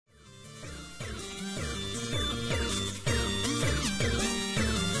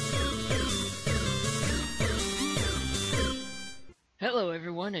Hello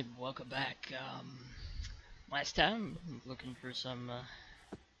everyone and welcome back. Last time, looking for some,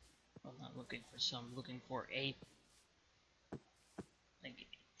 well not looking for some, looking for a, like,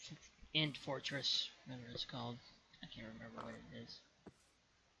 End Fortress, whatever it's called. I can't remember what it is.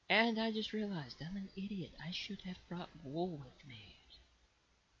 And I just realized I'm an idiot. I should have brought wool with me.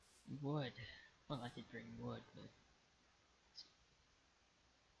 Wood. Well, I did bring wood,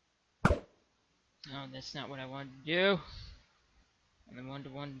 but... No, that's not what I wanted to do. I'm the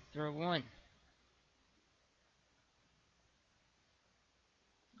one to throw one.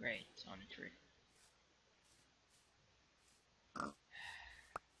 Great, it's on a tree.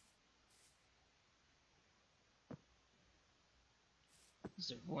 This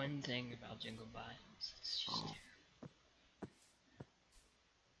is the one thing about Jingle Biomes. It's just terrible.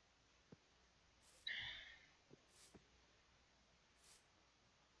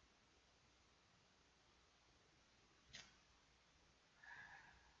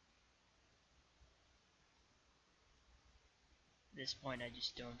 At this point, I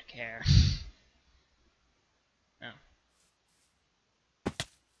just don't care. Oh.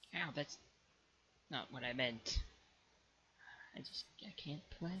 Ow, that's not what I meant. I can't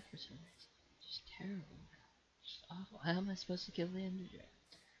play for some reason. It's just terrible. It's just awful. How am I supposed to kill the Ender Dragon?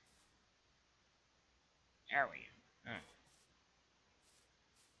 There we go.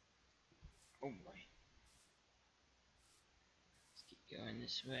 Oh boy. Let's keep going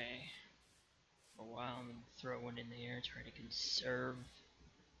this way. For a while, I'm gonna throw one in the air, try to conserve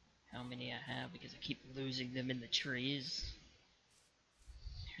how many I have because I keep losing them in the trees.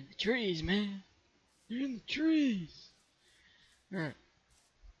 They're in the trees, man. They're in the trees. Alright.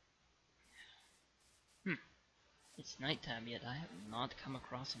 It's nighttime yet. I have not come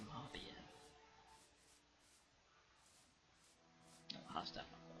across a mob yet. No, hostile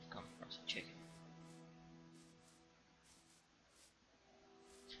mob. I've come across a chicken.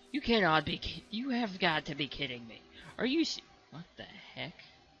 You cannot be. You have got to be kidding me. Are you? What the heck?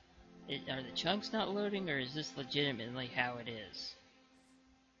 Are the chunks not loading, or is this legitimately how it is?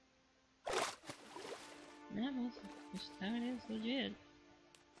 No, it's how it is legit.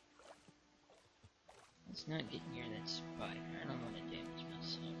 Let's not get near that spider. I don't want to damage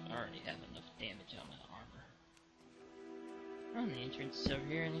myself. I already have enough damage on my armor. Oh, the entrance is over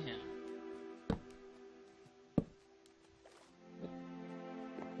here anyhow.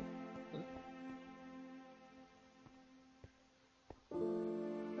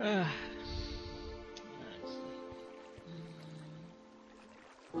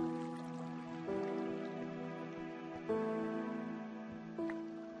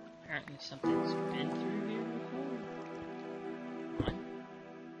 Apparently something's been through here before. Come on.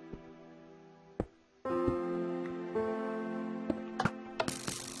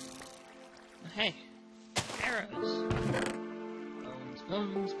 Hey, arrows. Bones,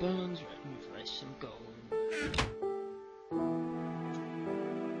 bones, bones, rotten flesh and gold.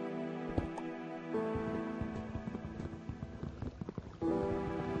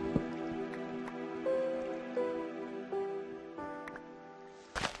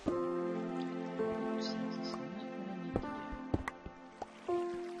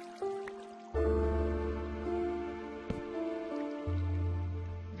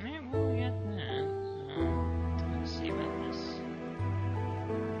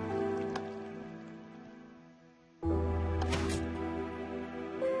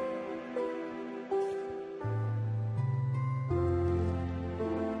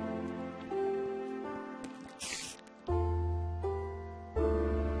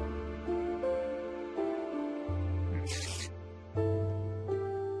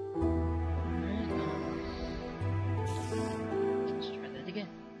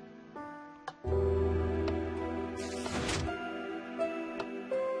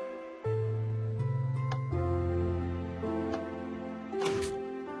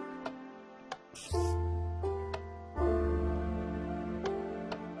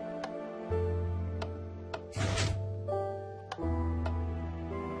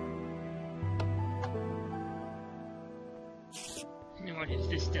 If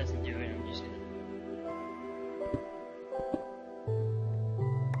this doesn't do it, I'm just gonna...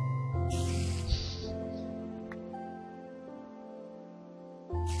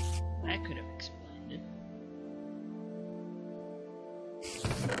 That could have explained it.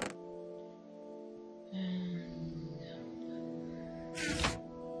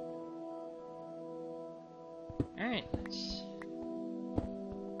 Alright, let's...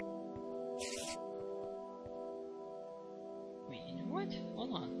 What?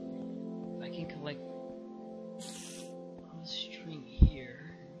 Hold on. If I can collect all the string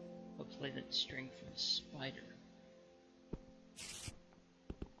here, hopefully that's string from the spider.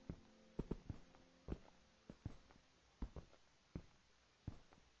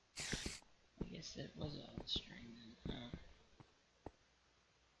 that was all string then, huh?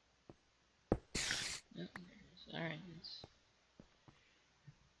 Nope, there it is.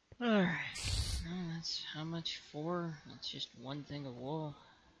 Alright. No, that's how much for? That's just one thing of wool.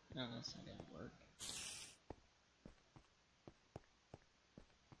 No, that's not gonna work.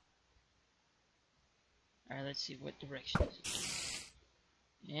 Alright, let's see what direction is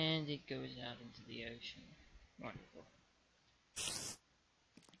it. And it goes out into the ocean. Wonderful.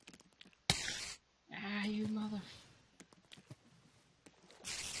 Ah, you mother...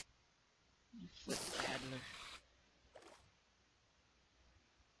 You flip paddler.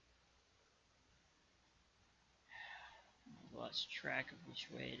 I've lost track of which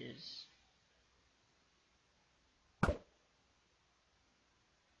way it is.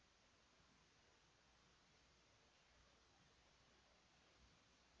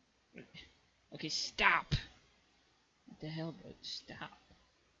 Okay, stop! What the hell, bro? Stop.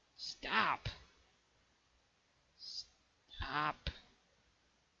 Stop! Stop!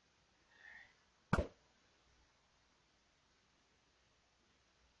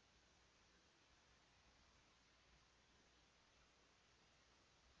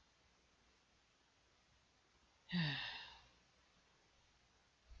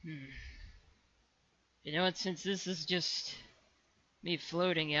 You know what, since this is just me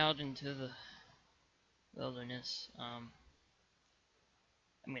floating out into the wilderness, I'm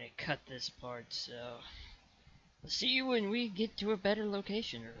gonna cut this part, so I'll see you when we get to a better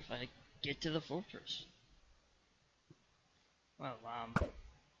location, or if I get to the fortress. Well,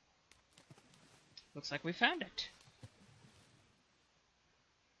 looks like we found it.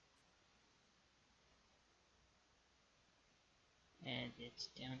 And it's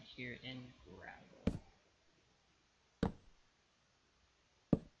down here in gravel.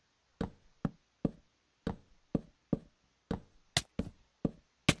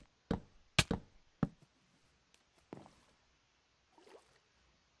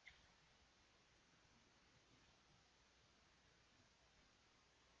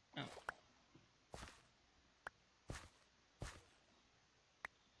 Oh.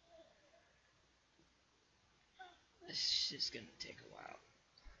 This is gonna take a while.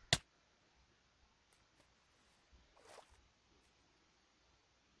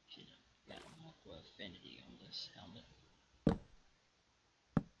 Should have got an aqua affinity on this helmet.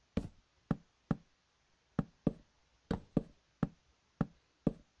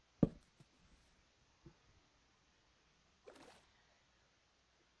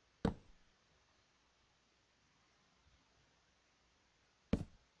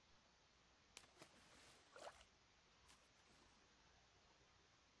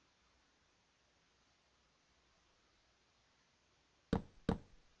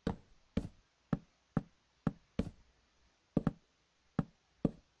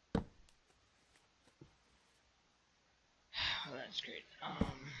 Oh, that's great.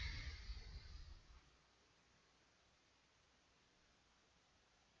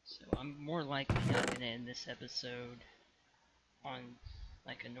 So I'm more likely not gonna end this episode on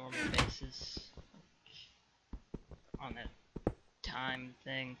like a normal basis, on that time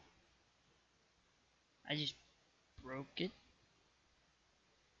thing. I just broke it.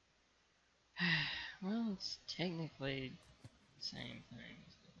 Well, it's technically the same thing.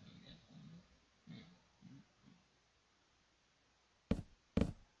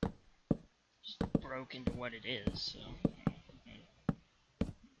 Just broke into what it is, so.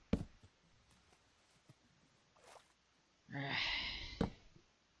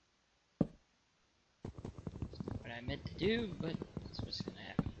 What I meant to do, but that's what's gonna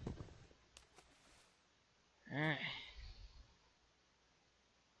happen. Alright.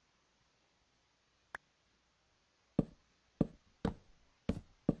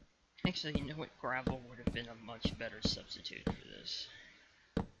 Actually, you know what? Gravel would have been a much better substitute for this.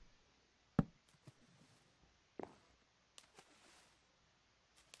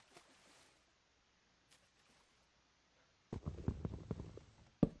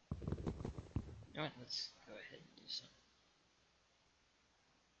 You know what? Let's go ahead and do some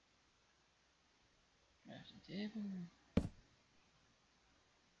crafting table.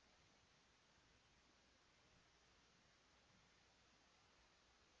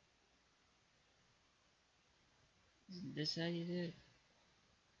 Isn't this how you do it?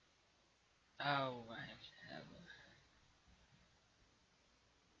 Oh, I have to have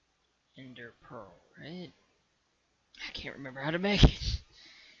a Ender Pearl, right? I can't remember how to make it.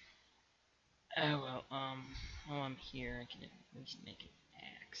 Oh well, while I'm here, I can at least make an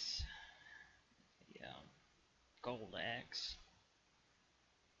axe. The gold axe.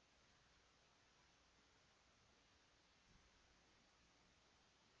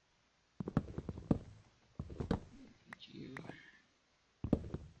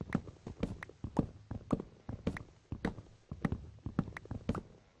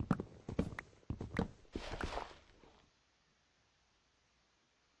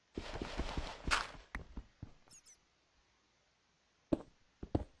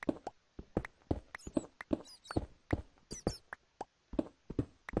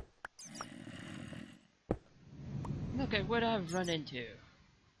 Okay, what I've run into.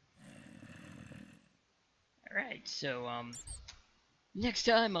 Alright, so, next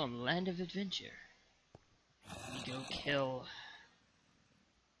time on Land of Adventure, we go kill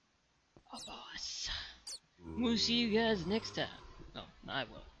a boss. We'll see you guys next time. Oh, I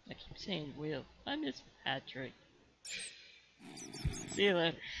will. I keep saying will. I miss Patrick. See you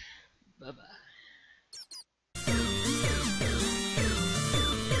later. Bye-bye.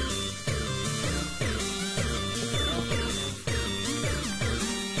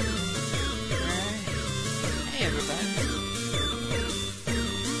 Hey everybody.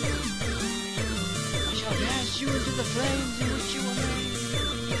 I shall cast you into the flames